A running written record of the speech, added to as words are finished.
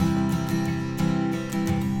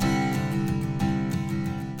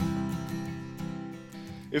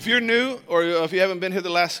If you're new or if you haven't been here the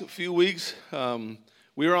last few weeks,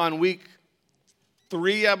 we are on week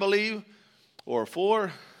 3, I believe, or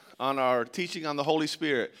 4 on our teaching on the Holy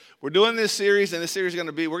Spirit. We're doing this series, and this series we're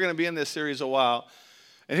going to be in this series a while.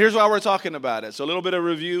 And here's why we're talking about it. So a little bit of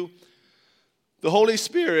review. The Holy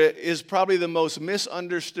Spirit is probably the most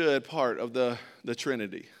misunderstood part of the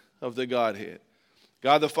Trinity, of the Godhead.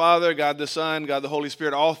 God the Father, God the Son, God the Holy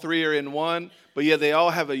Spirit, all three are in one, but yet they all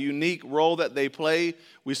have a unique role that they play.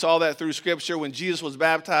 We saw that through Scripture. When Jesus was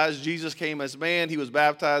baptized, Jesus came as man. He was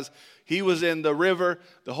baptized. He was in the river.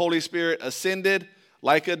 The Holy Spirit ascended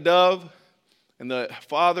like a dove, and the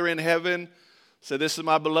Father in heaven said, "This is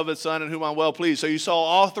my beloved Son in whom I'm well pleased." So you saw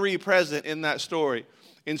all three present in that story.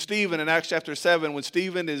 In Stephen, in Acts chapter 7, when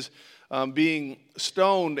Stephen is being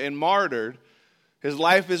stoned and martyred, his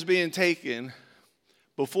life is being taken.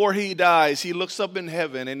 Before he dies, he looks up in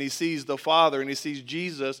heaven and he sees the Father and he sees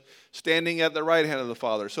Jesus standing at the right hand of the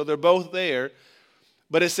Father. So they're both there.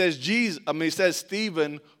 But it says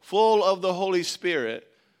Stephen, full of the Holy Spirit,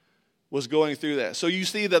 was going through that. So you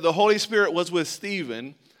see that the Holy Spirit was with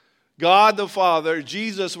Stephen. God the Father,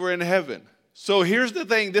 Jesus were in heaven. So here's the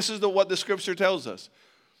thing. This is what the Scripture tells us.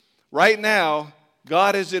 Right now,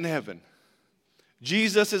 God is in heaven.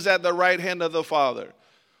 Jesus is at the right hand of the Father.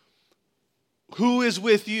 Who is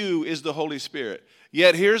with you is the Holy Spirit.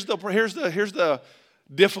 Yet here's the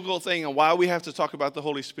difficult thing and why we have to talk about the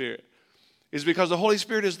Holy Spirit is because the Holy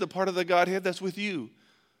Spirit is the part of the Godhead that's with you.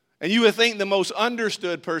 And you would think the most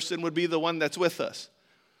understood person would be the one that's with us.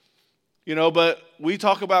 You know, but we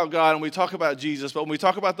talk about God and we talk about Jesus, but when we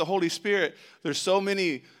talk about the Holy Spirit, there's so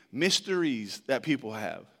many mysteries that people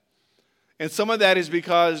have. And some of that is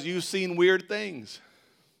because you've seen weird things.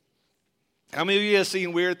 How many of you have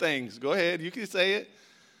seen weird things? Go ahead, you can say it.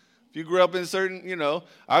 If you grew up in certain,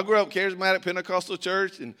 I grew up charismatic Pentecostal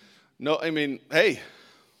church, and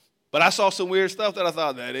but I saw some weird stuff that I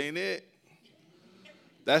thought, that ain't it.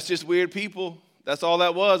 That's just weird people. That's all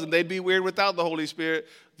that was, and they'd be weird without the Holy Spirit.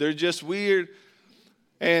 They're just weird.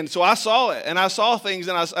 And so I saw it, and I saw things,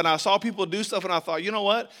 and I saw people do stuff, and I thought, you know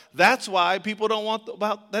what? That's why people don't want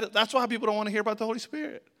that's why people don't want to hear about the Holy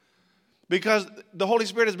Spirit. Because the Holy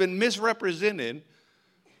Spirit has been misrepresented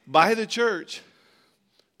by the church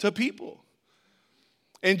to people.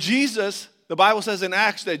 And Jesus, the Bible says in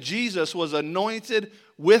Acts that Jesus was anointed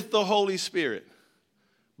with the Holy Spirit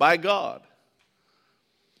by God.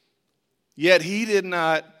 Yet he did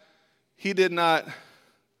not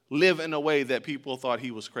live in a way that people thought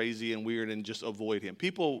he was crazy and weird and just avoid him.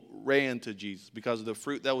 People ran to Jesus because of the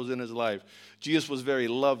fruit that was in his life. Jesus was very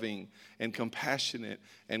loving and compassionate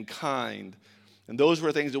and kind. And those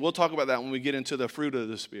were things that we'll talk about that when we get into the fruit of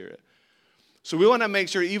the Spirit. So we want to make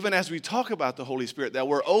sure, even as we talk about the Holy Spirit, that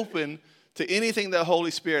we're open to anything that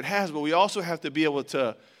Holy Spirit has, but we also have to be able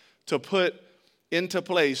to put into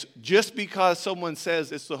place, just because someone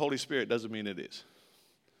says it's the Holy Spirit doesn't mean it is.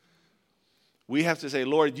 We have to say,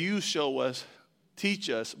 Lord, you show us, teach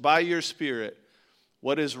us by your Spirit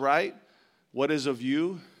what is right, what is of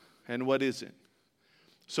you, and what isn't.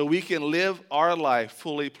 So we can live our life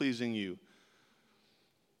fully pleasing you.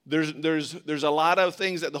 There's a lot of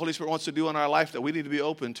things that the Holy Spirit wants to do in our life that we need to be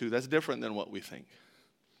open to. That's different than what we think.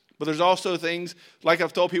 But there's also things, like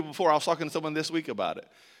I've told people before, I was talking to someone this week about it.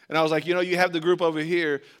 And I was like, you have the group over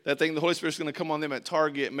here that think the Holy Spirit's going to come on them at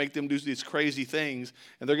Target and make them do these crazy things.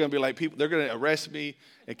 And they're going to be like, they're going to arrest me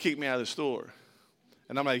and kick me out of the store.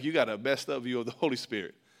 And I'm like, you got a messed up view of the Holy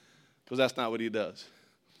Spirit. Because that's not what he does.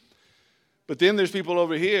 But then there's people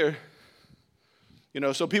over here,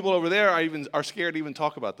 so people over there are scared to even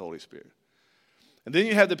talk about the Holy Spirit. And then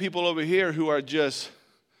you have the people over here who are just,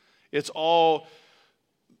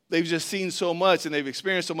 they've just seen so much and they've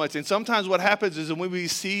experienced so much. And sometimes what happens is when we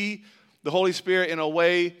see the Holy Spirit in a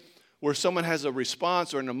way where someone has a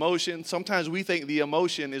response or an emotion, sometimes we think the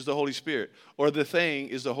emotion is the Holy Spirit or the thing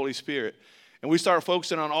is the Holy Spirit. And we start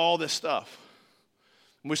focusing on all this stuff.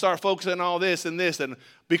 And we start focusing on all this, and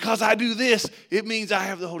because I do this, it means I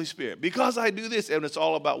have the Holy Spirit. Because I do this, and it's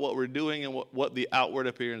all about what we're doing and what the outward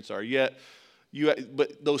appearance are.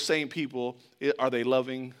 But those same people, are they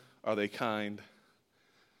loving? Are they kind?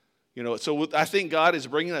 So I think God is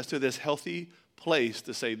bringing us to this healthy place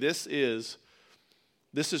to say this is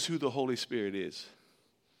who the Holy Spirit is.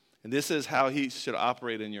 And this is how he should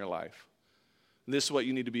operate in your life. And this is what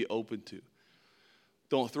you need to be open to.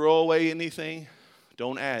 Don't throw away anything.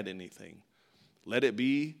 Don't add anything. Let it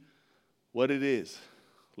be what it is.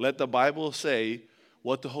 Let the Bible say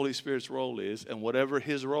what the Holy Spirit's role is, and whatever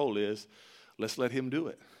his role is, let's let him do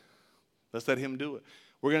it. Let's let him do it.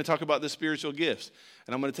 We're going to talk about the spiritual gifts.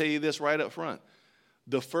 And I'm going to tell you this right up front.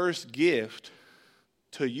 The first gift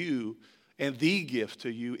to you, and the gift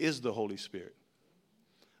to you is the Holy Spirit.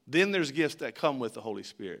 Then there's gifts that come with the Holy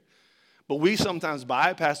Spirit. But we sometimes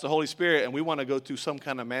bypass the Holy Spirit and we want to go to some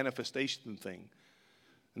kind of manifestation thing.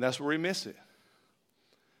 And that's where we miss it.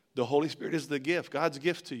 The Holy Spirit is the gift. God's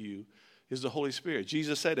gift to you is the Holy Spirit.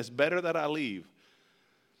 Jesus said, it's better that I leave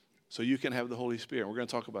so you can have the Holy Spirit. We're going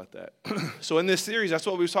to talk about that. So in this series, that's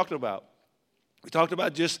what we were talking about. We talked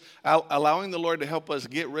about just allowing the Lord to help us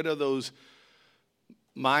get rid of those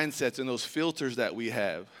mindsets and those filters that we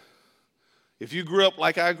have. If you grew up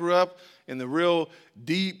like I grew up in the real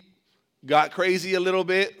deep, got crazy a little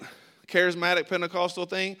bit, charismatic Pentecostal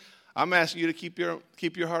thing, I'm asking you to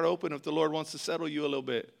keep your heart open if the Lord wants to settle you a little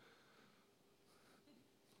bit.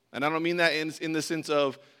 And I don't mean that in the sense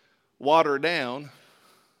of water down.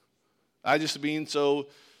 I just mean so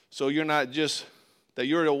you're not just, that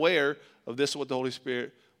you're aware of this is what the Holy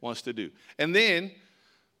Spirit wants to do. And then,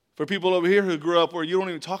 for people over here who grew up where you don't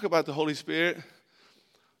even talk about the Holy Spirit,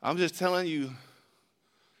 I'm just telling you,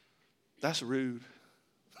 that's rude.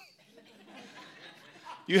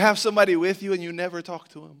 You have somebody with you and you never talk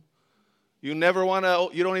to them. You don't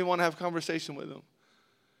even want to have a conversation with them.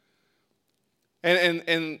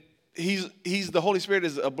 And he's the Holy Spirit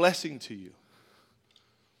is a blessing to you.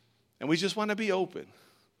 And we just want to be open.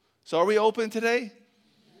 So are we open today?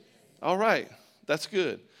 All right. That's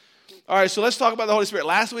good. All right, so let's talk about the Holy Spirit.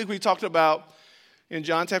 Last week we talked about, in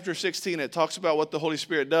John chapter 16, it talks about what the Holy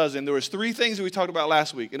Spirit does. And there was 3 things that we talked about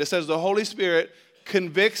last week. And it says the Holy Spirit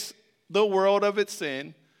convicts the world of its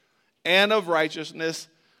sin and of righteousness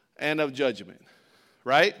and of judgment.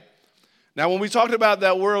 Right? Now, when we talked about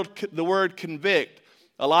the word convict,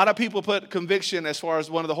 a lot of people put conviction as far as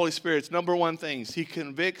one of the Holy Spirit's number one things. He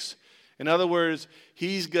convicts. In other words,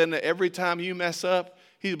 he's going to, every time you mess up,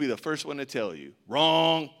 he'll be the first one to tell you,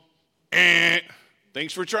 wrong,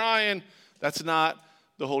 thanks for trying. That's not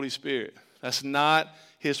the Holy Spirit. That's not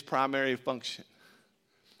his primary function.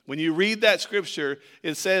 When you read that scripture,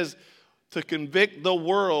 it says to convict the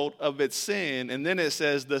world of its sin, and then it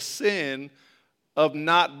says the sin of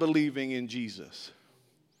not believing in Jesus.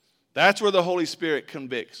 That's where the Holy Spirit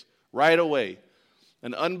convicts right away.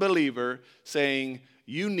 An unbeliever saying,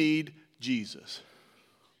 you need Jesus.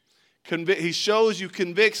 He shows you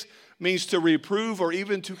convicts means to reprove or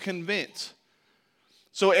even to convince.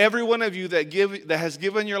 So every one of you that has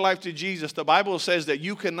given your life to Jesus, the Bible says that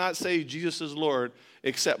you cannot say Jesus is Lord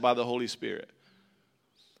except by the Holy Spirit.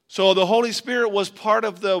 So the Holy Spirit was part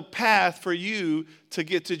of the path for you to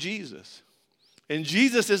get to Jesus. And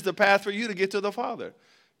Jesus is the path for you to get to the Father.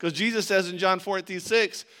 Because Jesus says in John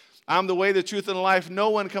 14:6, I'm the way, the truth, and the life. No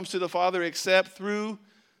one comes to the Father except through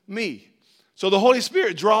me. So the Holy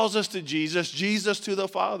Spirit draws us to Jesus, Jesus to the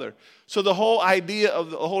Father. So the whole idea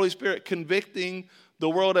of the Holy Spirit convicting the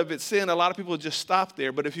world of its sin, a lot of people just stop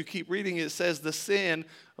there. But if you keep reading, it says the sin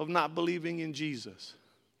of not believing in Jesus.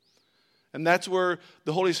 And that's where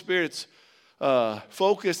the Holy Spirit's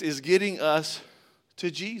focus is, getting us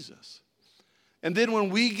to Jesus. And then when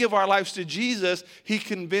we give our lives to Jesus, he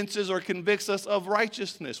convinces or convicts us of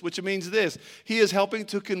righteousness, which means this. He is helping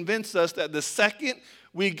to convince us that the second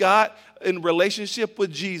we got in relationship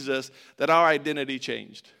with Jesus, that our identity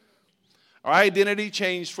changed. Our identity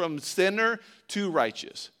changed from sinner to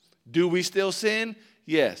righteous. Do we still sin?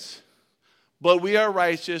 Yes. But we are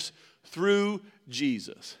righteous through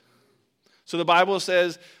Jesus. So the Bible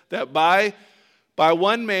says that by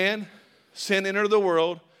one man, sin entered the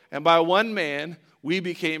world, and by one man, we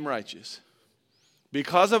became righteous.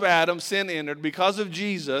 Because of Adam, sin entered. Because of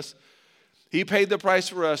Jesus, he paid the price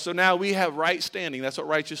for us. So now we have right standing. That's what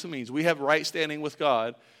righteous means. We have right standing with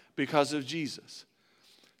God because of Jesus.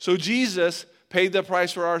 So Jesus paid the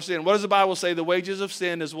price for our sin. What does the Bible say? The wages of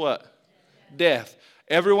sin is what? Death.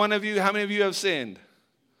 Every one of you, how many of you have sinned?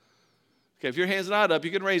 Okay, if your hand's not up,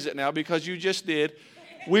 you can raise it now because you just did.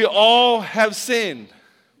 We all have sinned.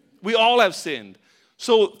 We all have sinned.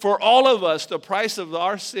 So for all of us, the price of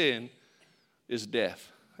our sin is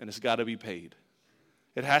death, and it's got to be paid.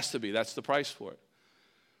 It has to be. That's the price for it.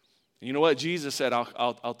 And you know what? Jesus said,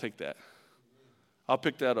 "I'll take that. I'll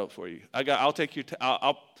pick that up for you. I'll take your.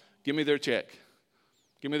 I'll give me their check.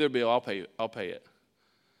 Give me their bill. I'll pay it. I'll pay it."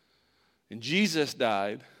 And Jesus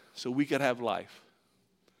died so we could have life.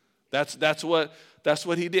 That's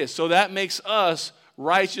what he did. So that makes us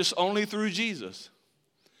righteous only through Jesus.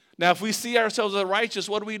 Now, if we see ourselves as righteous,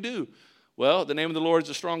 what do? Well, the name of the Lord is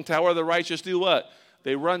a strong tower. The righteous do what?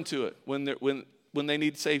 They run to it when they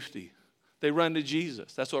need safety. They run to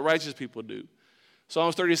Jesus. That's what righteous people do.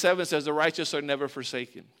 Psalms 37 says the righteous are never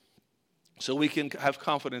forsaken. So we can have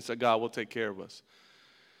confidence that God will take care of us.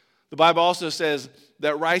 The Bible also says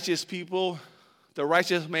that righteous people, The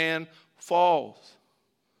righteous man falls.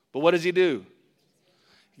 But what does he do?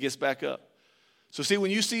 He gets back up. So see,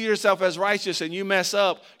 when you see yourself as righteous and you mess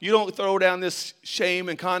up, you don't throw down this shame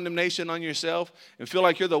and condemnation on yourself and feel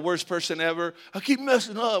like you're the worst person ever. I keep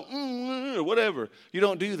messing up, or whatever. You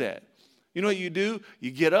don't do that. You know what you do?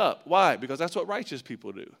 You get up. Why? Because that's what righteous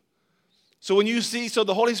people do. So when you see, so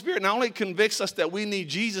the Holy Spirit not only convicts us that we need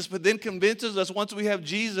Jesus, but then convinces us once we have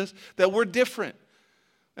Jesus that we're different.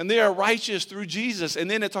 And they are righteous through Jesus. And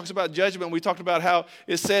then it talks about judgment. We talked about how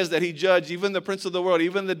it says that he judged even the prince of the world.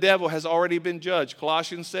 Even the devil has already been judged.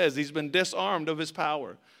 Colossians says he's been disarmed of his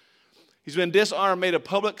power. He's been disarmed, made a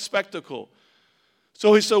public spectacle.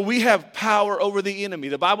 So we have power over the enemy.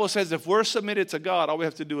 The Bible says if we're submitted to God, all we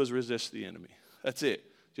have to do is resist the enemy. That's it.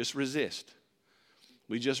 Just resist.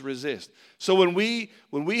 We just resist. So when we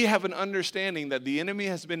have an understanding that the enemy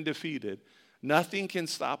has been defeated, nothing can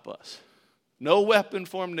stop us. No weapon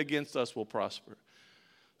formed against us will prosper.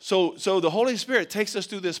 So the Holy Spirit takes us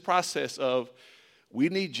through this process of we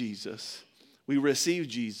need Jesus. We receive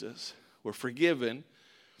Jesus. We're forgiven.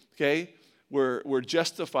 Okay? We're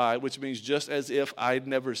justified, which means just as if I'd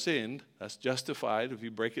never sinned. That's justified if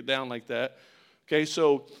you break it down like that. Okay,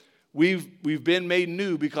 so we've been made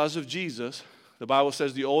new because of Jesus. The Bible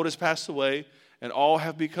says the old has passed away and all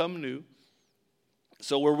have become new.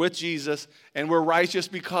 So we're with Jesus, and we're righteous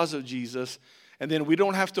because of Jesus. And then we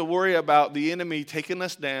don't have to worry about the enemy taking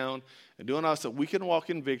us down and doing all stuff. We can walk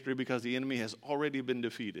in victory because the enemy has already been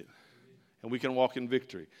defeated. And we can walk in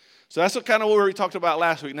victory. So that's what we talked about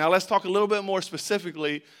last week. Now let's talk a little bit more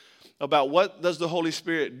specifically about what does the Holy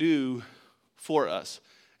Spirit do for us.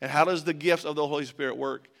 And how does the gifts of the Holy Spirit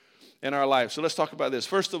work in our life. So let's talk about this.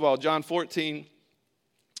 First of all, John 14,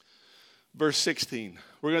 verse 16.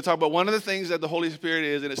 We're going to talk about one of the things that the Holy Spirit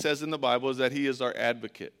is, and it says in the Bible, is that he is our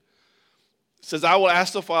advocate. It says, I will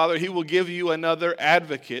ask the Father, he will give you another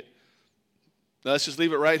advocate. Now, let's just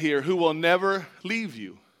leave it right here, who will never leave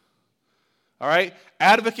you. All right?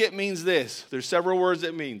 Advocate means this. There's several words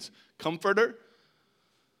it means. Comforter.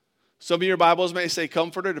 Some of your Bibles may say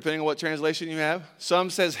comforter, depending on what translation you have. Some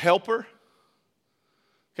says helper.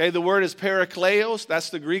 Okay, the word is parakleos. That's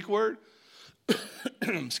the Greek word.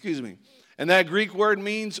 Excuse me. And that Greek word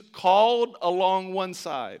means called along one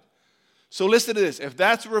side. So listen to this. If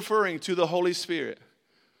that's referring to the Holy Spirit,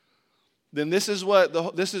 then this is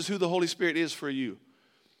who the Holy Spirit is for you.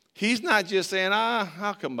 He's not just saying,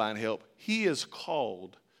 I'll come by and help. He is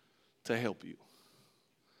called to help you.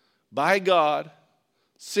 By God,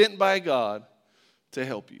 sent by God to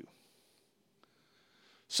help you.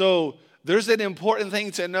 So there's an important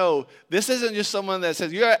thing to know. This isn't just someone that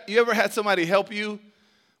says, you ever had somebody help you?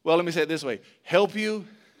 Well, let me say it this way. Help you,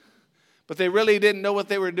 but they really didn't know what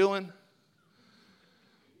they were doing?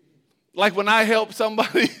 Like when I help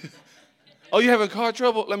somebody, oh, you having car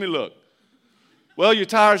trouble? Let me look. Well, your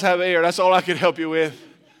tires have air. That's all I can help you with.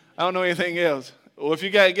 I don't know anything else. Well, if you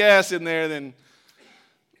got gas in there, then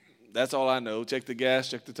that's all I know. Check the gas,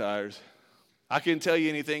 check the tires. I can't tell you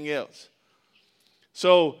anything else.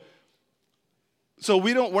 So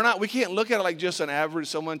we can't look at it like just an average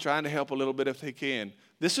someone trying to help a little bit if they can.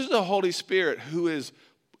 This is the Holy Spirit who is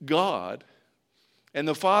God. And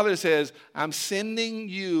the Father says, I'm sending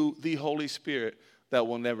you the Holy Spirit that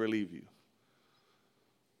will never leave you.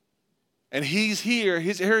 And he's here.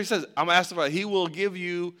 Here he says, I'm asking about, he will give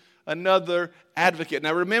you another advocate.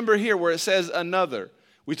 Now remember here where it says another.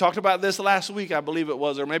 We talked about this last week, I believe it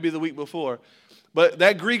was, or maybe the week before. But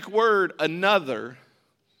that Greek word, another,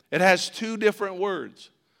 it has two different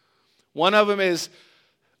words. One of them is,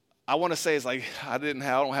 I want to say it's like, I don't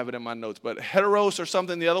have it in my notes, but heteros or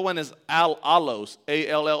something. The other one is allos,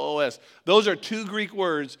 A-L-L-O-S. Those are two Greek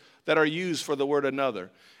words that are used for the word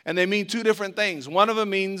another. And they mean two different things. One of them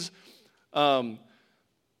means the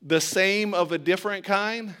same of a different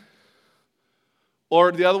kind,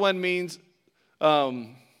 or the other one means the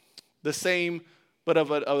same but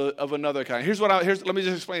of another kind. Let me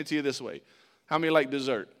just explain it to you this way. How many like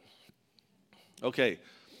dessert? Okay,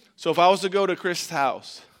 so if I was to go to Chris'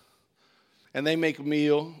 house and they make a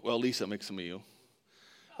meal, well, Lisa makes a meal.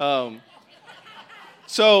 Or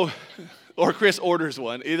Chris orders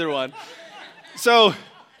one, either one. So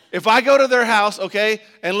if I go to their house, okay,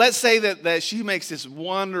 and let's say that she makes this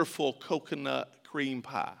wonderful coconut cream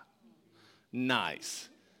pie. Nice.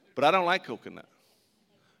 But I don't like coconut.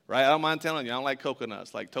 Right? I don't mind telling you, I don't like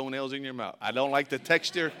coconuts, like toenails in your mouth. I don't like the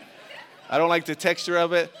texture. I don't like the texture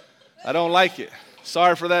of it. I don't like it.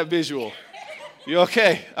 Sorry for that visual. You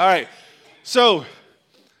okay? All right. So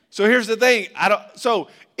here's the thing.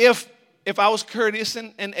 If I was courteous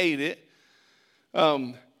and ate it,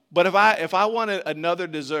 but if I wanted another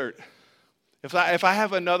dessert, If I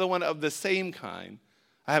have another one of the same kind,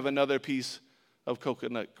 I have another piece of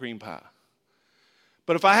coconut cream pie.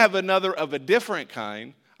 But if I have another of a different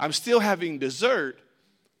kind, I'm still having dessert,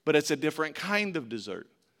 but it's a different kind of dessert.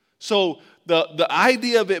 So the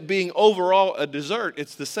idea of it being overall a dessert,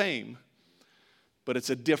 it's the same, but it's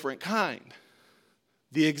a different kind.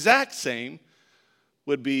 The exact same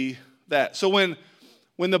would be that. So when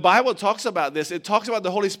the Bible talks about this, it talks about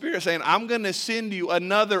the Holy Spirit saying, I'm going to send you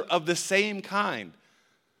another of the same kind.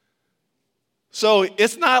 So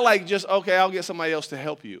it's not like just, okay, I'll get somebody else to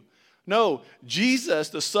help you. No, Jesus,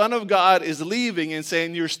 the Son of God, is leaving and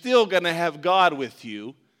saying, you're still going to have God with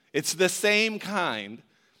you. It's the same kind.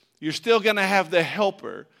 You're still going to have the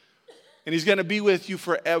helper, and he's going to be with you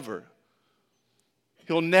forever.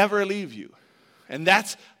 He'll never leave you. And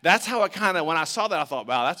that's how it kind of, when I saw that, I thought,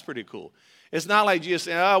 wow, that's pretty cool. It's not like Jesus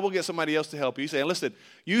saying, oh, we'll get somebody else to help you. He's saying, listen,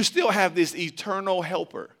 you still have this eternal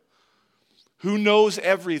helper who knows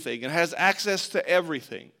everything and has access to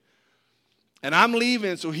everything. And I'm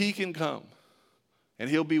leaving so he can come,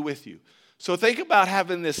 and he'll be with you. So think about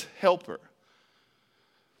having this helper.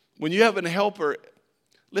 When you have a helper,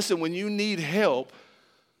 listen, when you need help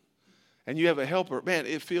and you have a helper, man,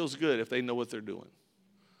 it feels good if they know what they're doing.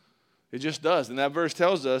 It just does. And that verse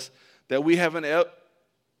tells us that we have a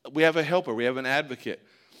helper. We have an advocate.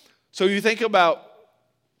 So you think about,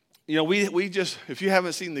 we just, if you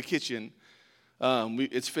haven't seen the kitchen,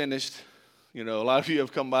 it's finished. A lot of you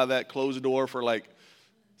have come by that closed door for like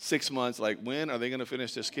 6 months. Like, when are they going to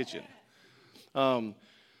finish this kitchen? But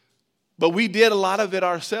we did a lot of it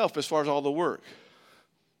ourselves as far as all the work.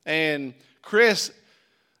 And Chris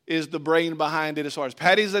is the brain behind it as far as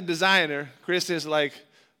Patty's a designer. Chris is like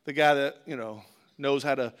the guy that, knows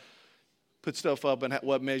how to put stuff up and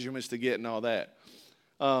what measurements to get and all that.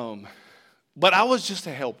 But I was just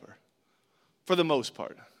a helper for the most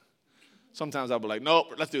part. Sometimes I'll be like,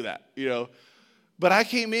 nope, let's do that, But I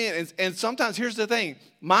came in, and sometimes, here's the thing.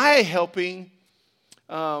 My helping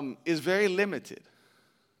is very limited.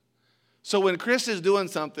 So when Chris is doing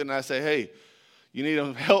something, I say, hey, you need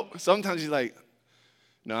help? Sometimes he's like,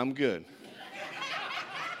 no, I'm good.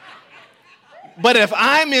 But if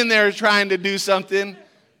I'm in there trying to do something,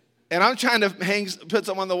 and I'm trying to put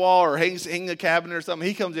something on the wall or hang a cabinet or something,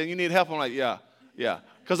 he comes in, you need help? I'm like, yeah.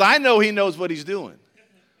 Because I know he knows what he's doing.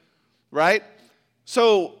 Right?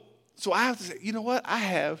 So I have to say, you know what? I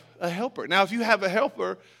have a helper. Now, if you have a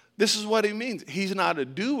helper, this is what it means. He's not a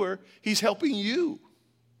doer. He's helping you.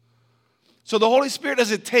 So the Holy Spirit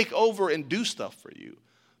doesn't take over and do stuff for you.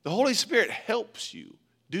 The Holy Spirit helps you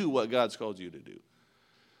do what God's called you to do.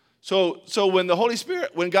 So when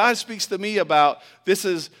when God speaks to me about this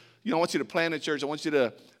is, I want you to plant a church, I want you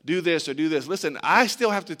to do this or do this. Listen, I still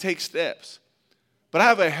have to take steps. But I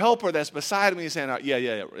have a helper that's beside me saying,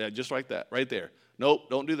 yeah, just like that, right there. Nope,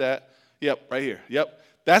 don't do that. Yep, right here. Yep,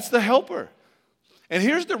 that's the helper. And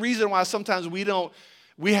here's the reason why sometimes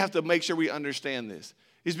we have to make sure we understand this,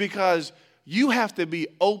 is because you have to be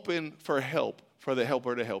open for help, for the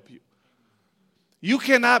helper to help you. You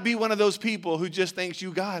cannot be one of those people who just thinks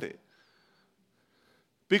you got it.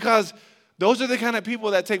 Because those are the kind of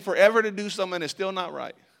people that take forever to do something and it's still not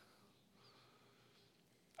right.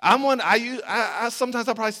 Sometimes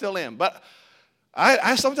I probably still am, but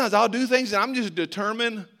sometimes I'll do things and I'm just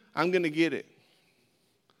determined I'm going to get it.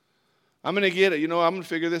 I'm going to get it. I'm going to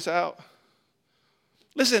figure this out.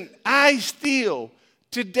 Listen, I still,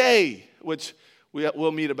 today, which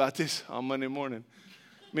we'll meet about this on Monday morning,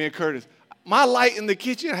 me and Curtis, my light in the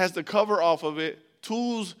kitchen has the cover off of it.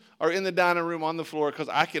 Tools are in the dining room on the floor because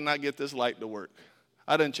I cannot get this light to work.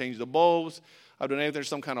 I done changed the bulbs. I've done anything,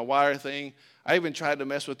 some kind of wire thing. I even tried to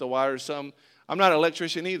mess with the wires some. I'm not an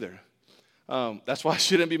electrician either. That's why I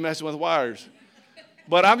shouldn't be messing with wires.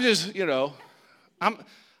 But I'm just,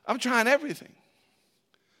 I'm trying everything.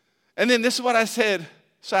 And then this is what I said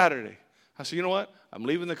Saturday. I said, you know what? I'm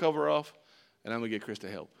leaving the cover off, and I'm going to get Chris to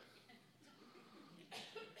help.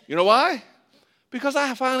 You know why? Because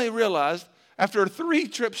I finally realized, after 3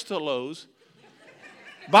 trips to Lowe's,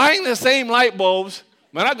 buying the same light bulbs,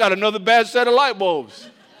 man, I got another bad set of light bulbs.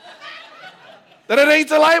 That it ain't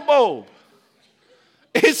the light bulb.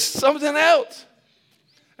 It's something else.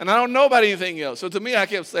 And I don't know about anything else. So to me, I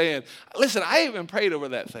kept saying, listen, I even prayed over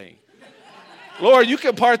that thing. Lord, you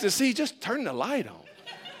can part the sea. Just turn the light on.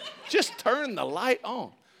 Just turn the light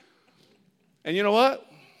on. And you know what?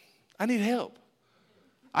 I need help.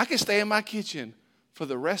 I can stay in my kitchen for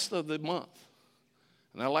the rest of the month.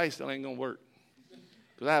 And that light still ain't going to work.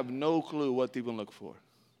 Because I have no clue what people look for.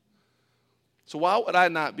 So why would I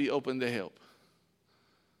not be open to help?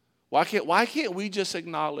 Why can't we just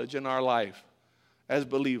acknowledge in our life as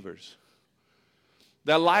believers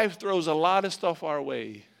that life throws a lot of stuff our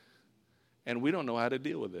way, and we don't know how to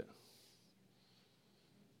deal with it.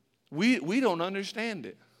 We don't understand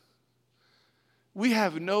it. We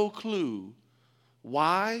have no clue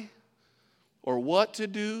why or what to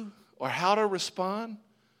do or how to respond.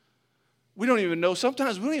 We don't even know.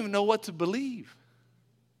 Sometimes we don't even know what to believe.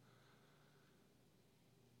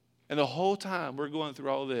 And the whole time we're going through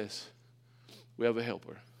all this, we have a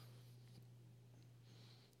helper.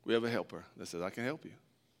 We have a helper that says, I can help you.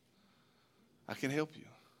 I can help you.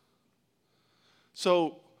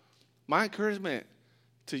 So my encouragement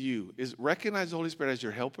to you is recognize the Holy Spirit as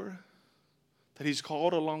your helper, that he's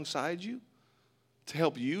called alongside you to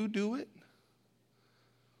help you do it,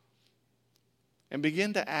 and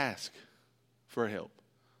begin to ask for help.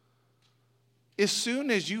 As soon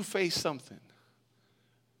as you face something,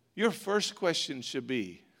 your first question should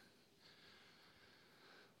be,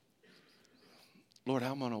 Lord,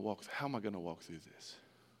 how am I going to walk through this?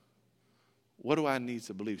 What do I need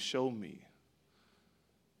to believe? Show me.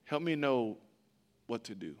 Help me know what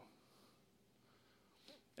to do.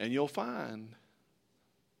 And you'll find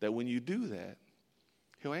that when you do that,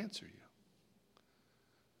 he'll answer you.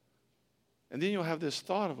 And then you'll have this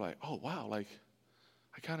thought of like, oh, wow, like,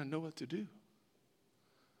 I kind of know what to do.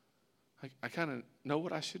 I kind of know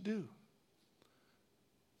what I should do.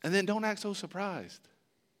 And then don't act so surprised.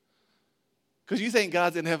 Because you think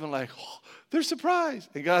God's in heaven like, oh, they're surprised.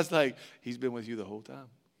 And God's like, he's been with you the whole time.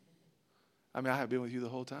 I mean, I have been with you the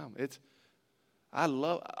whole time. I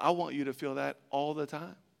want you to feel that all the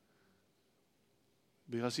time.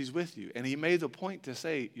 Because he's with you. And he made the point to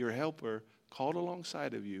say, your helper called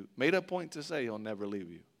alongside of you, made a point to say he'll never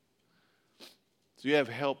leave you. So you have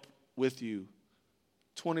help with you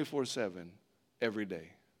 24/7 every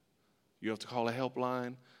day. You don't have to call a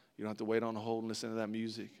helpline. You don't have to wait on hold and listen to that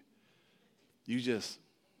music. You just,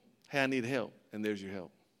 hey, I need help, and there's your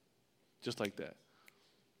help. Just like that.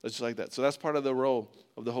 Just like that. So that's part of the role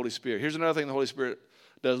of the Holy Spirit. Here's another thing the Holy Spirit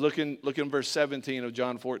does. Look in verse 17 of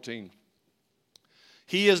John 14.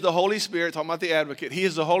 He is the Holy Spirit, talking about the advocate. He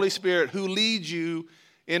is the Holy Spirit who leads you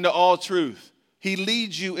into all truth. He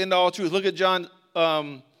leads you into all truth. Look at John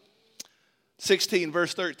 16,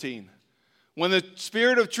 verse 13. When the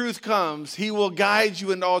Spirit of truth comes, he will guide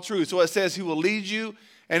you into all truth. So it says he will lead you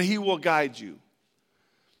and he will guide you.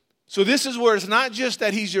 So this is where it's not just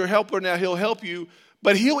that he's your helper now, he'll help you,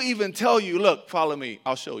 but he'll even tell you, look, follow me,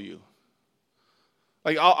 I'll show you.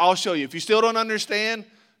 Like, I'll show you. If you still don't understand,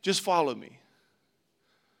 just follow me.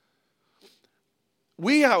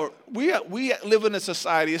 We live in a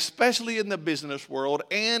society, especially in the business world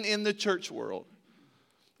and in the church world.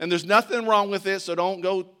 And there's nothing wrong with it, so don't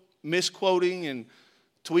go misquoting and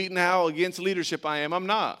tweeting how against leadership I am. I'm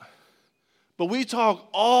not. But we talk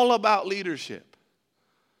all about leadership.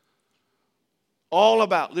 All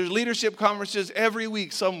about. There's leadership conferences every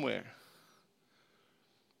week somewhere.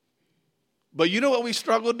 But you know what we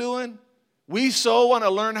struggle doing? We so want to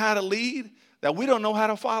learn how to lead that we don't know how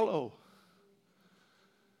to follow.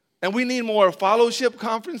 And we need more fellowship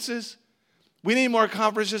conferences. We need more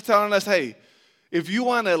conferences telling us, hey, if you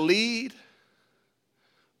want to lead,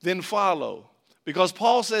 then follow. Because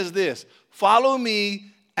Paul says this, follow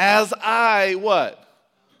me as I what?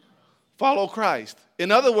 Follow Christ.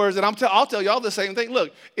 In other words, and I'll tell y'all the same thing.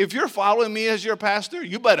 Look, if you're following me as your pastor,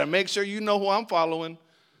 you better make sure you know who I'm following.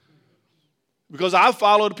 Because I've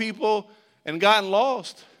followed people and gotten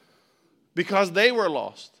lost because they were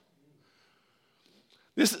lost.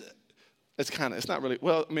 It's not really,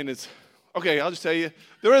 well, I mean, okay, I'll just tell you.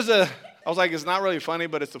 I was like, it's not really funny,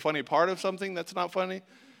 but it's the funny part of something that's not funny.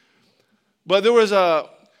 But there was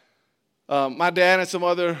my dad and some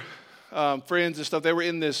other friends and stuff, they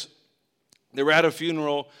were at a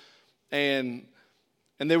funeral, and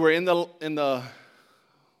they were in the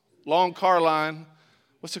long car line.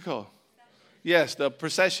 What's it called? Yes, the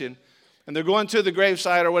procession. And they're going to the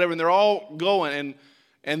gravesite or whatever, and they're all going,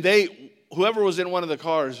 and whoever was in one of the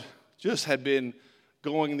cars just had been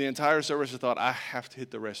going the entire service and thought, I have to hit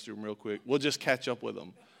the restroom real quick. We'll just catch up with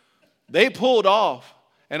them. They pulled off,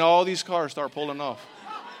 and all these cars start pulling off.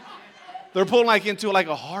 They're pulling into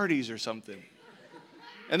a Hardee's or something.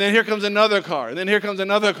 And then here comes another car, and then here comes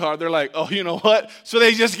another car. They're like, oh, you know what? So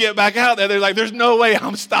they just get back out there. They're like, there's no way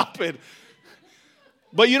I'm stopping.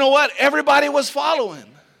 But you know what? Everybody was following.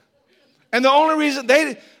 And the only reason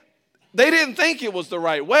they didn't think it was the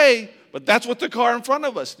right way, but that's what the car in front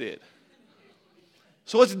of us did.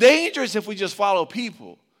 So it's dangerous if we just follow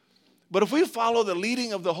people. But if we follow the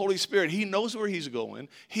leading of the Holy Spirit, he knows where he's going.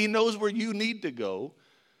 He knows where you need to go,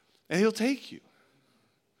 and he'll take you.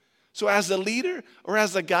 So as a leader or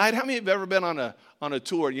as a guide, how many have ever been on a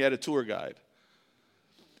tour and you had a tour guide?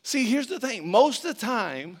 See, here's the thing. Most of the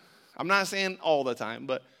time, I'm not saying all the time,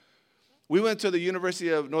 but we went to the University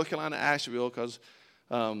of North Carolina, Asheville, because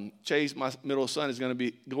Chase, my middle son, is going to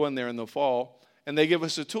be going there in the fall, and they give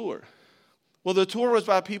us a tour. Well, the tour was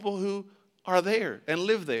by people who are there and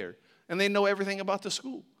live there, and they know everything about the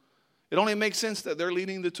school. It only makes sense that they're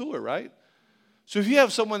leading the tour, right? So if you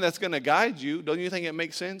have someone that's going to guide you, don't you think it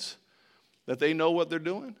makes sense that they know what they're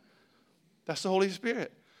doing? That's the Holy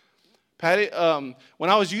Spirit. Patty, when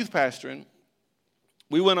I was youth pastoring,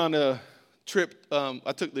 we went on a trip.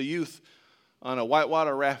 I took the youth on a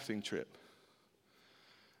whitewater rafting trip.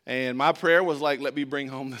 And my prayer was like, let me bring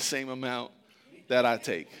home the same amount that I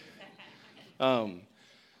take.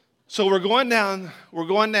 So we're going down,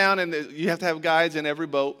 and you have to have guides in every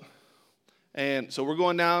boat. And so we're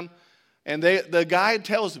going down, and the guide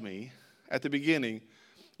tells me at the beginning,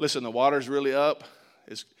 listen, the water's really up.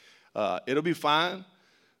 It'll be fine,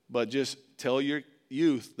 but just tell your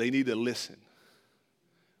youth they need to listen.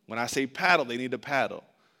 When I say paddle, they need to paddle.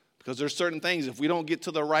 Because there's certain things, if we don't get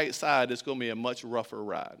to the right side, it's going to be a much rougher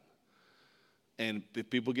ride. And if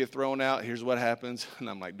people get thrown out, here's what happens. And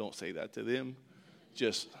I'm like, don't say that to them.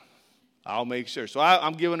 I'll make sure. So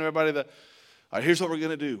I'm giving everybody all right, here's what we're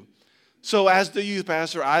going to do. So as the youth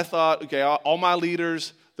pastor, I thought, okay, all my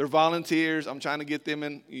leaders, they're volunteers. I'm trying to get them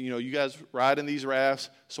in, you guys ride in these rafts.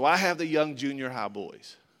 So I have the young junior high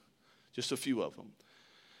boys, just a few of them.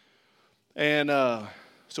 And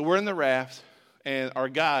so we're in the raft, and our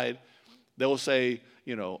guide, they'll say,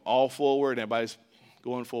 all forward, and everybody's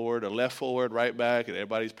going forward, or left forward, right back, and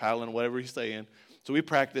everybody's paddling, whatever he's saying. So we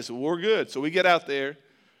practice, and we're good. So we get out there,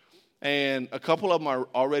 and a couple of them are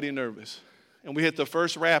already nervous. And we hit the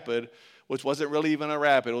first rapid, which wasn't really even a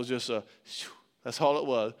rapid. It was just that's all it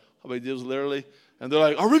was. I mean, it was literally, and they're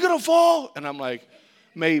like, are we going to fall? And I'm like,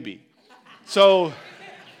 maybe. So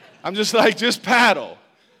I'm just like, just paddle.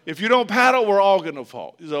 If you don't paddle, we're all going to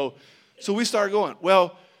fall. So we start going.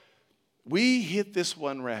 Well, we hit this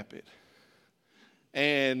one rapid,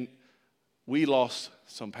 and we lost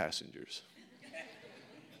some passengers.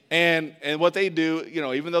 And what they do,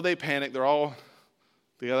 even though they panic, they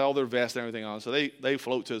got all their vests and everything on, so they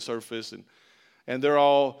float to the surface, and they're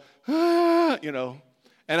all,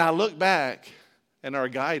 And I look back, and our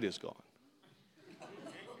guide is gone.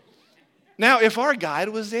 Now, if our guide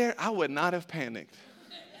was there, I would not have panicked.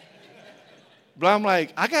 But I'm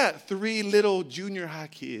like, I got 3 little junior high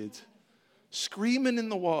kids screaming in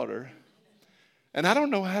the water, and I don't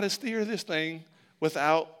know how to steer this thing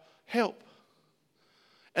without help.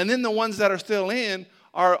 And then the ones that are still in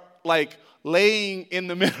are like laying in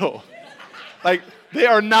the middle. Like they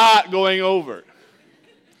are not going over.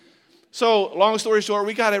 So long story short,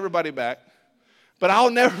 we got everybody back. But I'll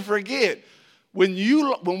never forget, when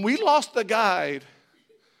we lost the guide,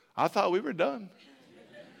 I thought we were done.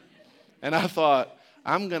 And I thought,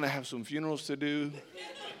 I'm going to have some funerals to do.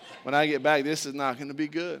 When I get back, this is not going to be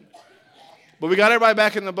good. But we got everybody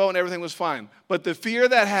back in the boat, and everything was fine. But the fear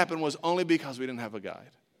that happened was only because we didn't have a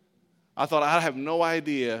guide. I thought, I have no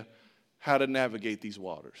idea how to navigate these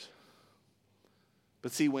waters.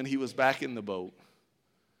 But see, when he was back in the boat,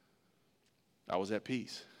 I was at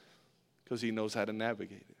peace because he knows how to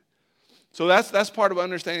navigate it. So that's part of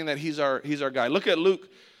understanding that he's our guide. Look at Luke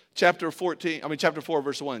chapter 4,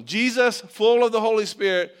 verse 1. Jesus, full of the Holy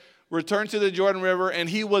Spirit, returned to the Jordan River, and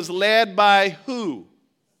he was led by who?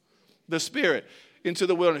 The Spirit into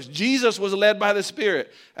the wilderness. Jesus was led by the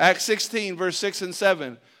Spirit. Acts 16, verse 6 and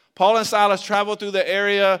 7. Paul and Silas traveled through the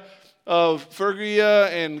area of Phrygia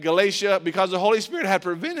and Galatia because the Holy Spirit had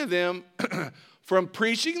prevented them from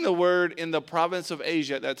preaching the word in the province of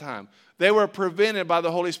Asia at that time. They were prevented by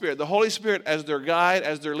the Holy Spirit. The Holy Spirit, as their guide,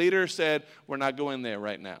 as their leader, said, we're not going there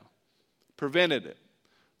right now. Prevented it.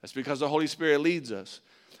 That's because the Holy Spirit leads us.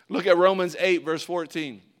 Look at Romans 8, verse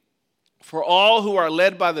 14. For all who are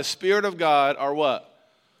led by the Spirit of God are what?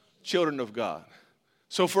 Children of God.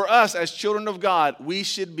 So for us, as children of God, we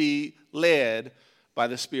should be led by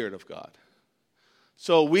the Spirit of God.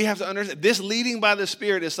 So we have to understand, this leading by the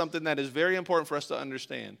Spirit is something that is very important for us to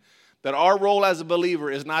understand. That our role as a believer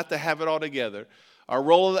is not to have it all together. Our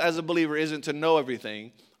role as a believer isn't to know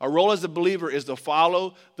everything. Our role as a believer is to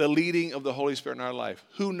follow the leading of the Holy Spirit in our life,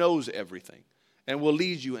 who knows everything and will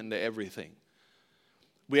lead you into everything.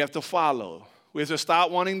 We have to follow. We have to stop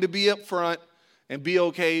wanting to be up front and be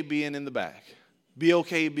okay being in the back. Be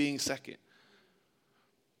okay being second.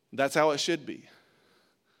 That's how it should be.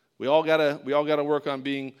 We all gotta work on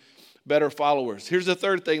being better followers. Here's the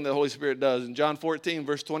third thing the Holy Spirit does. In John 14,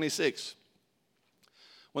 verse 26.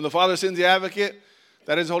 When the Father sends the advocate,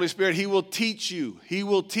 that is the Holy Spirit, he will teach you. He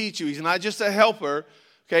will teach you. He's not just a helper.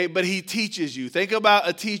 Okay, but he teaches you. Think about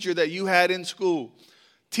a teacher that you had in school,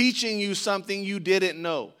 teaching you something you didn't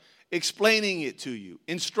know, explaining it to you,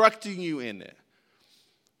 instructing you in it,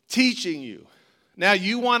 teaching you. Now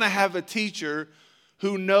you want to have a teacher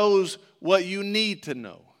who knows what you need to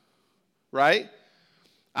know, right?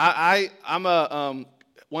 I'm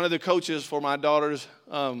one of the coaches for my daughter's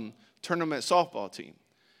tournament softball team.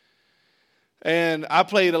 And I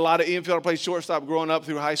played a lot of infield. I played shortstop growing up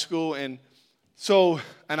through high school. And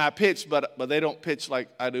I pitched, but they don't pitch like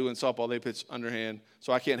I do in softball. They pitch underhand,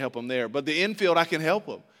 so I can't help them there. But the infield, I can help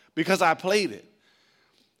them because I played it.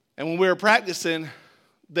 And when we were practicing,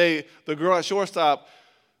 the girl at shortstop,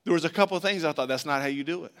 there was a couple of things I thought, that's not how you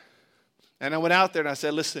do it. And I went out there and I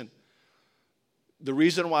said, listen, the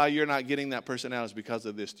reason why you're not getting that person out is because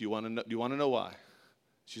of this. Do you want to know why?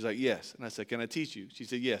 She's like, yes. And I said, can I teach you? She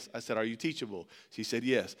said, yes. I said, are you teachable? She said,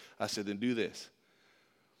 yes. I said, then do this.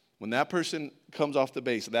 When that person comes off the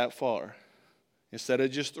base that far, instead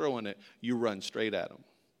of just throwing it, you run straight at them.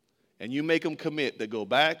 And you make them commit to go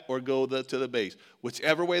back or go to the base.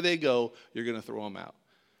 Whichever way they go, you're going to throw them out.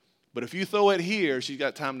 But if you throw it here, she's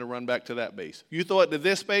got time to run back to that base. If you throw it to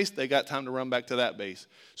this base, they got time to run back to that base.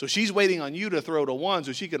 So she's waiting on you to throw to one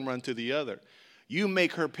so she can run to the other. You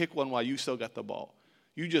make her pick one while you still got the ball.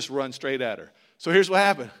 You just run straight at her. So here's what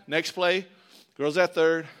happened. Next play, girl's at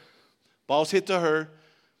third. Ball's hit to her,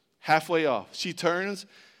 halfway off. She turns,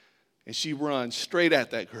 and she runs straight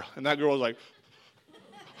at that girl. And that girl was like,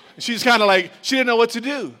 she's kind of like, she didn't know what to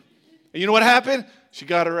do. And you know what happened? She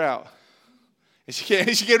got her out. And she came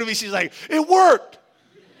to me, she's like, it worked.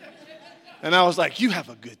 And I was like, you have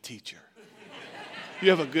a good teacher. You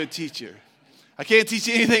have a good teacher. I can't teach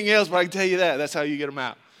you anything else, but I can tell you that. That's how you get them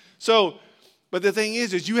out. So, but the thing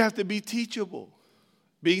is you have to be teachable.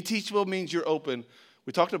 Being teachable means you're open.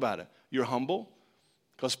 We talked about it. You're humble,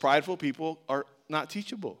 because prideful people are not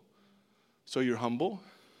teachable. So you're humble.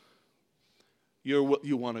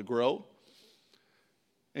 You want to grow.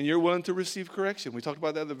 And you're willing to receive correction. We talked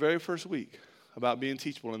about that the very first week, about being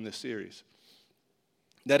teachable in this series.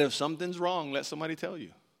 That if something's wrong, let somebody tell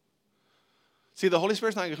you. See, the Holy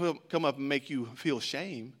Spirit's not going to come up and make you feel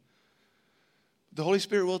shame. The Holy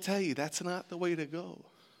Spirit will tell you that's not the way to go.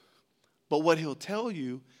 But what he'll tell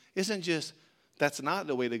you isn't just that's not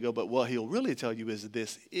the way to go, but what he'll really tell you is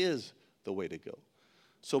this is the way to go.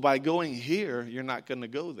 So by going here, you're not going to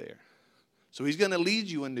go there. So he's going to lead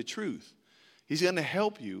you into truth. He's going to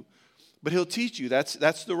help you, but he'll teach you. That's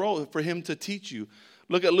the role, for him to teach you.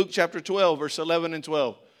 Look at Luke chapter 12, verse 11 and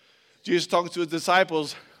 12. Jesus talking to his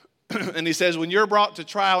disciples, and he says, when you're brought to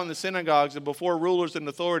trial in the synagogues and before rulers and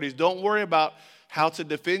authorities, don't worry about how to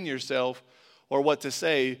defend yourself or what to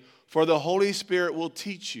say, for the Holy Spirit will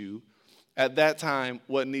teach you at that time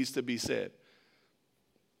what needs to be said.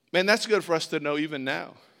 Man, that's good for us to know even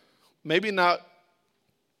now. Maybe not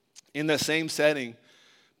in the same setting,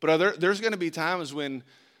 but there's going to be times when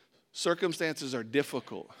circumstances are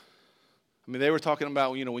difficult. I mean, they were talking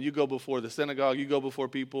about, when you go before the synagogue, you go before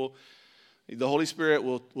people, the Holy Spirit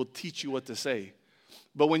will teach you what to say.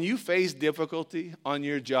 But when you face difficulty on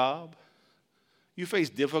your job, you face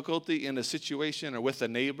difficulty in a situation or with a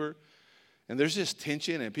neighbor, and there's just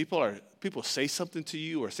tension, and people say something to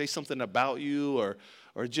you or say something about you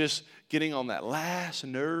or just getting on that last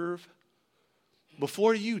nerve.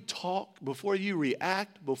 Before you talk, before you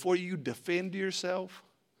react, before you defend yourself,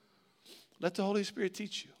 let the Holy Spirit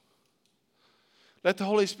teach you. Let the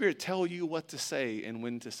Holy Spirit tell you what to say and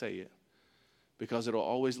when to say it, because it'll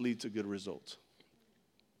always lead to good results.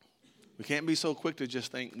 We can't be so quick to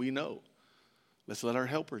just think we know. Let's let our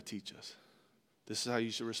helper teach us. This is how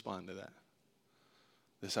you should respond to that.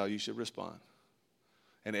 This is how you should respond.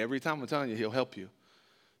 And every time I'm telling you, he'll help you.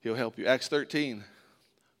 He'll help you. Acts 13,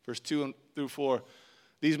 verse 2 through 4.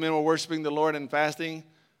 These men were worshiping the Lord and fasting.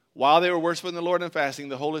 While they were worshiping the Lord and fasting,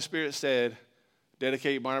 the Holy Spirit said,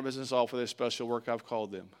 dedicate Barnabas and Saul for this special work I've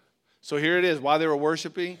called them. So here it is. While they were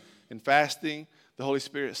worshiping and fasting, the Holy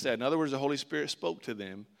Spirit said. In other words, the Holy Spirit spoke to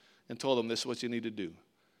them and told them, this is what you need to do.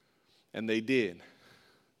 And they did.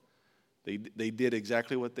 They did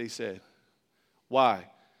exactly what they said. Why?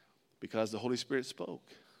 Because the Holy Spirit spoke.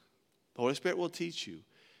 The Holy Spirit will teach you.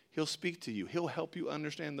 He'll speak to you. He'll help you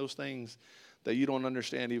understand those things that you don't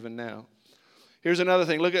understand even now. Here's another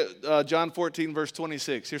thing. Look at John 14, verse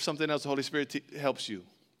 26. Here's something else the Holy Spirit helps you.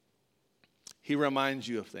 He reminds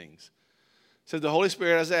you of things. It says the Holy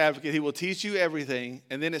Spirit as an advocate, he will teach you everything.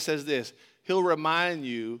 And then it says this, he'll remind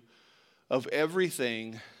you of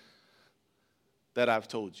everything that I've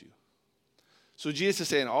told you. So Jesus is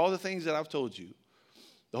saying, all the things that I've told you,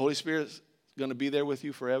 the Holy Spirit's going to be there with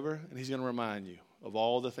you forever, and he's going to remind you of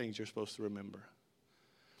all the things you're supposed to remember.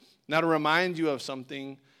 Now, to remind you of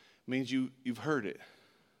something means you've heard it.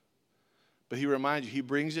 But he reminds you, he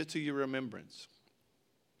brings it to your remembrance.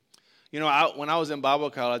 You know, when I was in Bible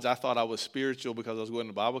college, I thought I was spiritual because I was going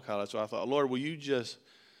to Bible college. So I thought, Lord, will you just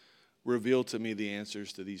reveal to me the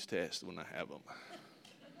answers to these tests when I have them?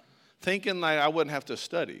 Thinking like I wouldn't have to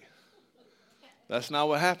study. That's not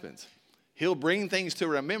what happens. He'll bring things to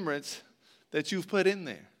remembrance that you've put in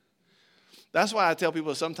there. That's why I tell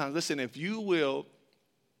people sometimes, listen, if you will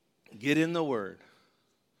get in the Word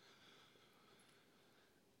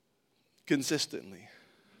consistently,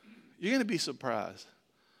 you're going to be surprised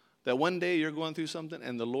that one day you're going through something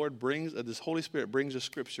and the Lord this Holy Spirit brings a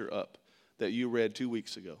scripture up that you read 2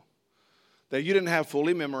 weeks ago, that you didn't have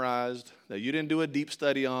fully memorized, that you didn't do a deep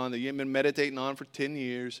study on, that you haven't been meditating on for 10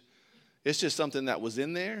 years. It's just something that was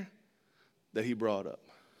in there that he brought up.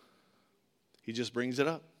 He just brings it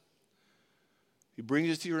up. He brings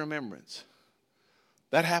it to your remembrance.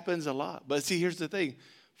 That happens a lot. But see, here's the thing.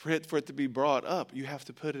 For it to be brought up, you have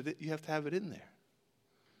to have it in there.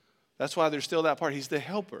 That's why there's still that part. He's the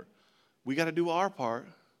helper. We got to do our part.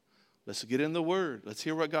 Let's get in the Word. Let's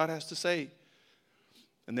hear what God has to say.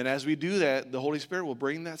 And then as we do that, the Holy Spirit will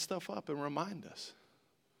bring that stuff up and remind us.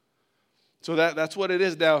 So that's what it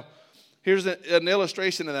is. Now, here's an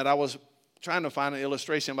illustration of that. I was trying to find an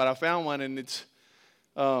illustration, but I found one, and it's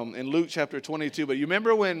in Luke chapter 22. But you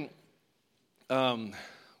remember when,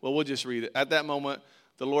 we'll just read it. At that moment,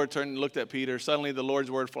 the Lord turned and looked at Peter. Suddenly the Lord's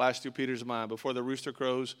word flashed through Peter's mind. Before the rooster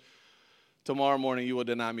crows tomorrow morning, you will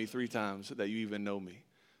deny me 3 times that you even know me.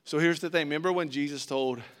 So here's the thing. Remember when Jesus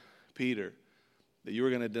told Peter that you were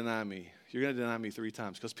going to deny me? You're going to deny me 3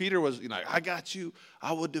 times. Because Peter was I got you.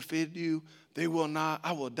 I will defend you. They will not.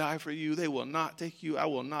 I will die for you. They will not take you. I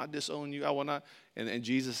will not disown you. I will not. And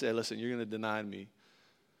Jesus said, listen, you're going to deny me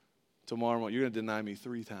tomorrow morning. You're going to deny me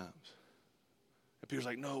 3 times. And Peter's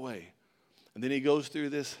like, no way. And then he goes through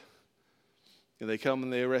this. And they come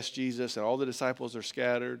and they arrest Jesus. And all the disciples are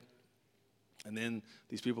scattered. And then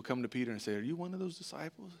these people come to Peter and say, are you one of those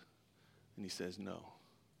disciples? And he says, no.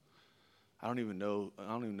 I don't even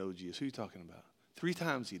know Jesus. Who are you talking about? 3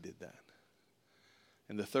 times he did that.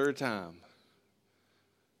 And the 3rd time,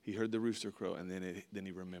 he heard the rooster crow, and then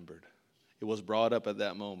he remembered. It was brought up at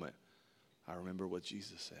that moment. I remember what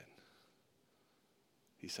Jesus said.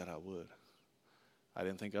 He said I would. I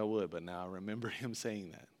didn't think I would, but now I remember him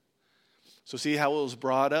saying that. So see how it was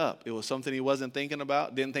brought up. It was something he wasn't thinking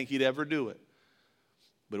about, didn't think he'd ever do it.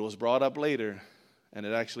 But it was brought up later, and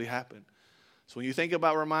it actually happened. So when you think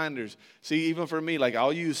about reminders, see, even for me, like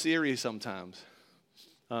I'll use Siri sometimes.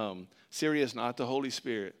 Siri is not the Holy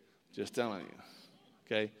Spirit, just telling you.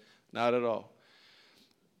 Okay? Not at all.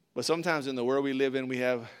 But sometimes in the world we live in, we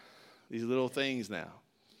have these little things now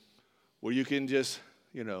where you can just,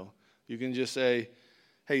 you can just say,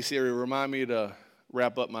 hey, Siri, remind me to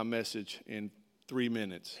wrap up my message in 3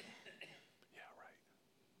 minutes. Yeah, right.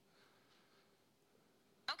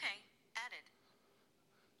 Okay, added.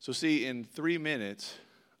 So see, in 3 minutes,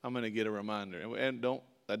 I'm going to get a reminder. And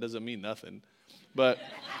that doesn't mean nothing. But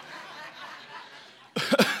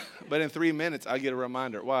but in 3 minutes, I get a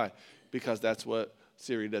reminder. Why? Because that's what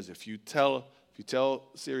Siri does. If you tell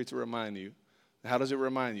Siri to remind you, how does it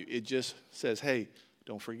remind you? It just says, hey,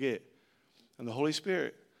 don't forget. And the Holy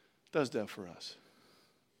Spirit does that for us.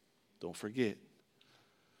 Don't forget.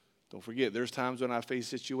 Don't forget. There's times when I face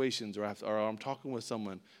situations or I'm talking with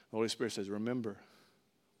someone. The Holy Spirit says, remember.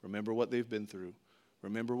 Remember what they've been through.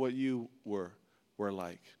 Remember what you were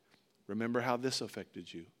like. Remember how this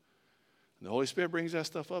affected you. And the Holy Spirit brings that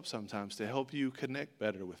stuff up sometimes to help you connect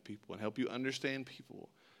better with people and help you understand people.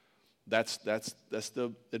 That's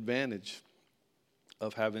the advantage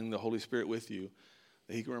of having the Holy Spirit with you,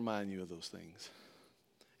 that he can remind you of those things.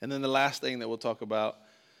 And then the last thing that we'll talk about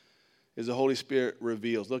is the Holy Spirit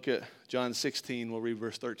reveals. Look at John 16. We'll read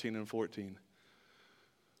verse 13 and 14.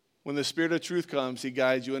 When the Spirit of truth comes, he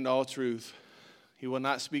guides you into all truth. He will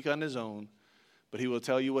not speak on his own, but he will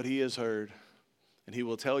tell you what he has heard, and he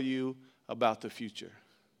will tell you about the future.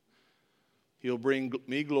 He'll bring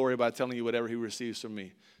me glory by telling you whatever he receives from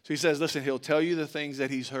me. So he says, listen, he'll tell you the things that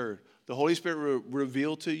he's heard. The Holy Spirit will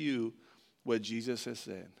reveal to you what Jesus has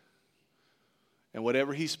said. And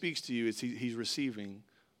whatever he speaks to you, he's receiving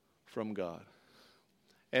from God.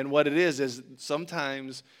 And what it is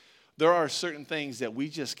sometimes there are certain things that we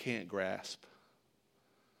just can't grasp.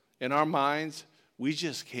 In our minds, we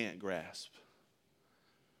just can't grasp.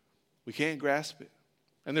 We can't grasp it.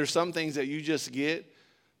 And there's some things that you just get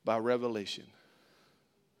by revelation.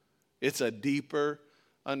 It's a deeper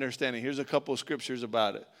understanding. Here's a couple of scriptures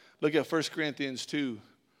about it. Look at 1 Corinthians 2,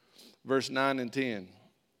 verse 9 and 10.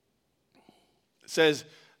 It says,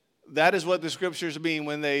 that is what the scriptures mean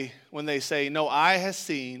when they say, no eye has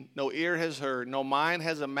seen, no ear has heard, no mind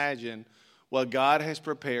has imagined what God has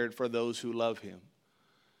prepared for those who love him.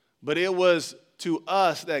 But it was to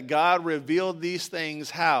us that God revealed these things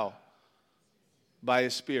how? By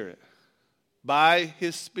his Spirit. By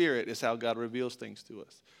his Spirit is how God reveals things to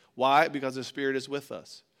us. Why? Because the Spirit is with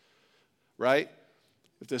us. Right?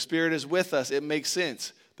 If the Spirit is with us, it makes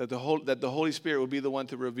sense that the Holy Spirit will be the one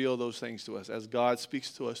to reveal those things to us. As God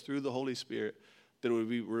speaks to us through the Holy Spirit, that it will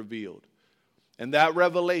be revealed. And that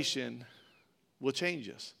revelation will change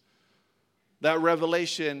us. That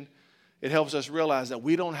revelation, it helps us realize that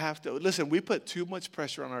we don't have to. Listen, we put too much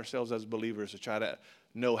pressure on ourselves as believers to try to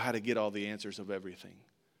know how to get all the answers of everything.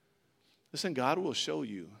 Listen, God will show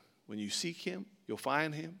you. When you seek him, you'll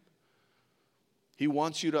find him. He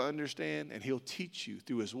wants you to understand, and he'll teach you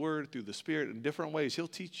through his word, through the Spirit, in different ways. He'll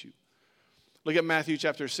teach you. Look at Matthew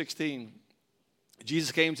chapter 16.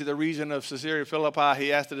 Jesus came to the region of Caesarea Philippi.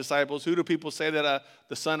 He asked the disciples, who do people say that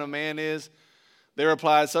the Son of Man is? They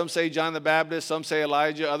replied, some say John the Baptist, some say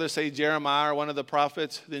Elijah, others say Jeremiah or one of the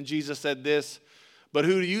prophets. Then Jesus said this, but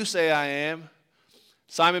who do you say I am?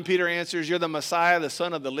 Simon Peter answers, you're the Messiah, the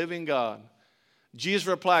Son of the living God. Jesus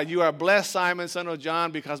replied, you are blessed, Simon, son of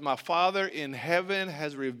John, because my Father in heaven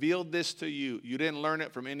has revealed this to you. You didn't learn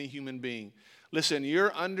it from any human being. Listen,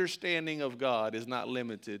 your understanding of God is not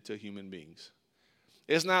limited to human beings.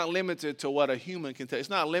 It's not limited to what a human can tell you. It's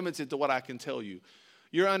not limited to what I can tell you.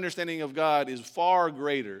 Your understanding of God is far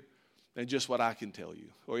greater than just what I can tell you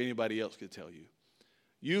or anybody else could tell you.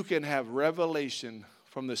 You can have revelation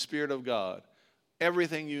from the Spirit of God,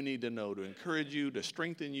 everything you need to know to encourage you, to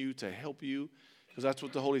strengthen you, to help you, because that's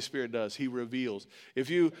what the Holy Spirit does. He reveals. If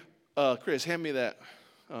you, Chris, hand me that.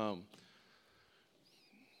 And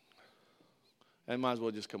might as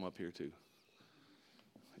well just come up here too.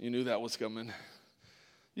 You knew that was coming.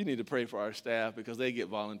 You need to pray for our staff because they get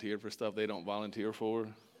volunteered for stuff they don't volunteer for.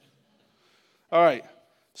 All right.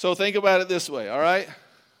 So think about it this way, all right?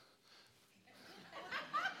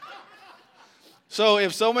 So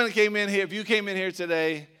if someone came in here, if you came in here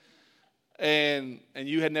today and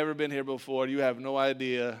you had never been here before, you have no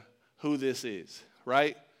idea who this is,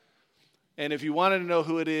 right? And if you wanted to know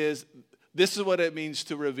who it is, this is what it means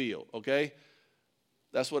to reveal, okay?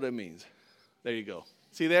 That's what it means. There you go.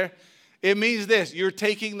 See there? It means this. You're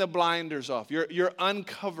taking the blinders off. You're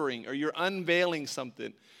uncovering or you're unveiling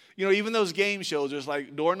something. You know, even those game shows, there's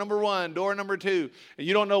like door number 1, door number 2, and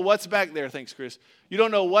you don't know what's back there. Thanks, Chris. You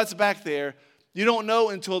don't know what's back there. You don't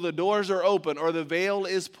know until the doors are open or the veil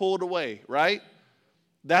is pulled away, right?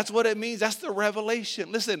 That's what it means. That's the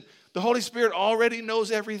revelation. Listen, the Holy Spirit already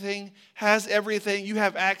knows everything, has everything. You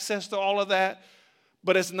have access to all of that.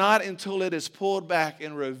 But it's not until it is pulled back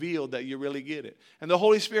and revealed that you really get it. And the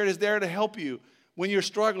Holy Spirit is there to help you when you're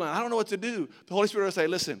struggling. I don't know what to do. The Holy Spirit will say,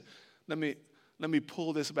 listen, let me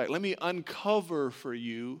pull this back. Let me uncover for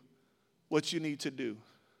you what you need to do.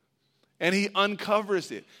 And he uncovers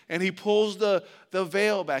it. And he pulls the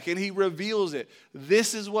veil back. And he reveals it.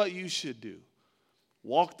 This is what you should do.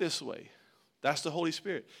 Walk this way. That's the Holy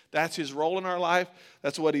Spirit. That's his role in our life.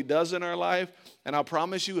 That's what he does in our life. And I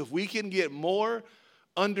promise you, if we can get more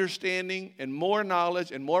understanding and more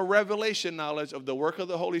knowledge and more revelation knowledge of the work of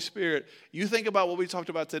the Holy Spirit, you think about what we talked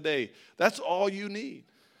about today. That's all you need.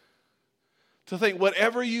 To think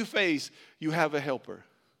whatever you face, you have a helper.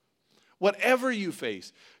 Whatever you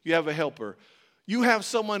face, you have a helper. You have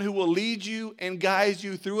someone who will lead you and guide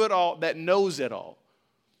you through it all, that knows it all,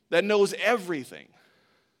 that knows everything,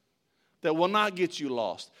 that will not get you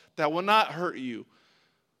lost, that will not hurt you.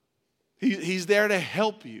 He's there to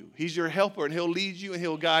help you. He's your helper, and he'll lead you and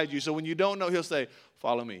he'll guide you. So when you don't know, he'll say,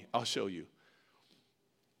 follow me. I'll show you.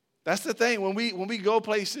 That's the thing. When we go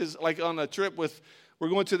places, like on a trip we're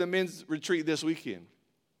going to the men's retreat this weekend.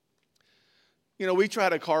 You know, we try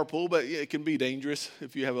to carpool, but it can be dangerous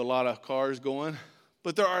if you have a lot of cars going.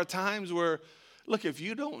 But there are times where, look, if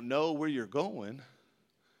you don't know where you're going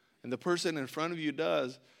and the person in front of you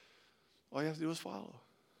does, all you have to do is follow.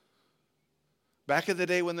 Back in the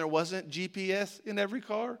day when there wasn't GPS in every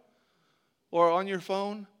car or on your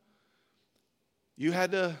phone, you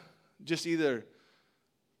had to just either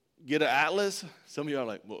get an atlas. Some of you are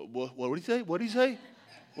like, what did he say? What did he say?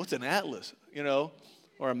 What's an atlas? You know,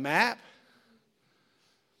 or a map.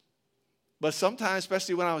 But sometimes,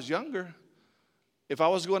 especially when I was younger, if I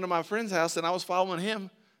was going to my friend's house and I was following him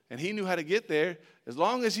and he knew how to get there, as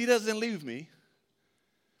long as he doesn't leave me,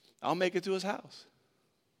 I'll make it to his house.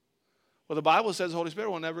 Well, the Bible says the Holy Spirit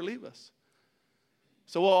will never leave us.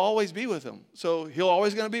 So we'll always be with him. So he'll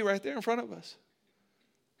always going to be right there in front of us.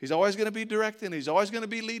 He's always going to be directing. He's always going to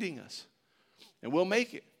be leading us. And we'll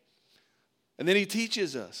make it. And then he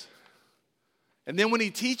teaches us. And then when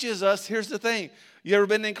he teaches us, here's the thing. You ever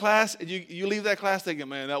been in class and you leave that class thinking,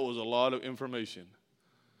 man, that was a lot of information.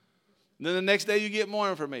 And then the next day you get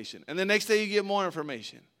more information. And the next day you get more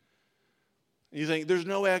information. And you think, there's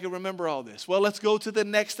no way I can remember all this. Well, let's go to the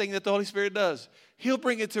next thing that the Holy Spirit does. He'll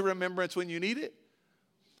bring it to remembrance when you need it.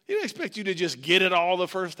 He doesn't expect you to just get it all the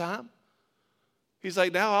first time. He's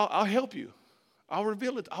like, now I'll help you. I'll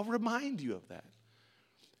reveal it. I'll remind you of that.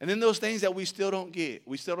 And then those things that we still don't get,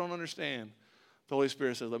 we still don't understand, the Holy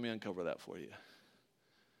Spirit says, let me uncover that for you.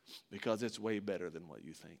 Because it's way better than what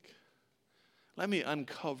you think. Let me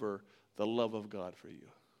uncover the love of God for you.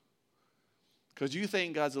 Because you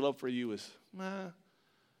think God's love for you is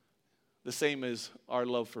the same as our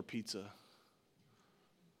love for pizza.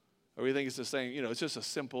 Or we think it's the same, it's just a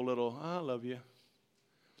simple little, I love you.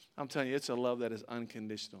 I'm telling you, it's a love that is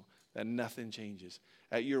unconditional, that nothing changes.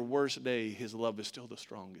 At your worst day, his love is still the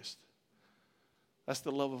strongest. That's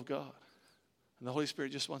the love of God. And the Holy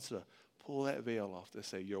Spirit just wants to pull that veil off to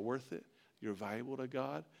say, you're worth it, you're valuable to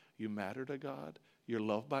God, you matter to God, you're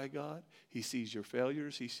loved by God. He sees your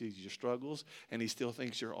failures, he sees your struggles, and he still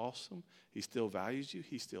thinks you're awesome. He still values you,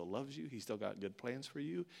 he still loves you, he still got good plans for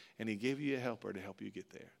you, and he gave you a helper to help you get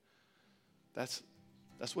there. That's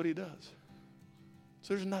what he does.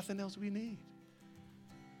 So there's nothing else we need.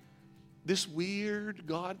 This weird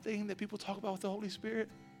God thing that people talk about with the Holy Spirit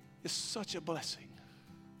is such a blessing.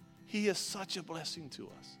 He is such a blessing to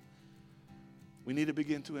us. We need to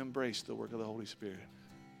begin to embrace the work of the Holy Spirit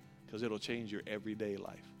because it'll change your everyday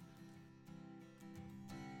life.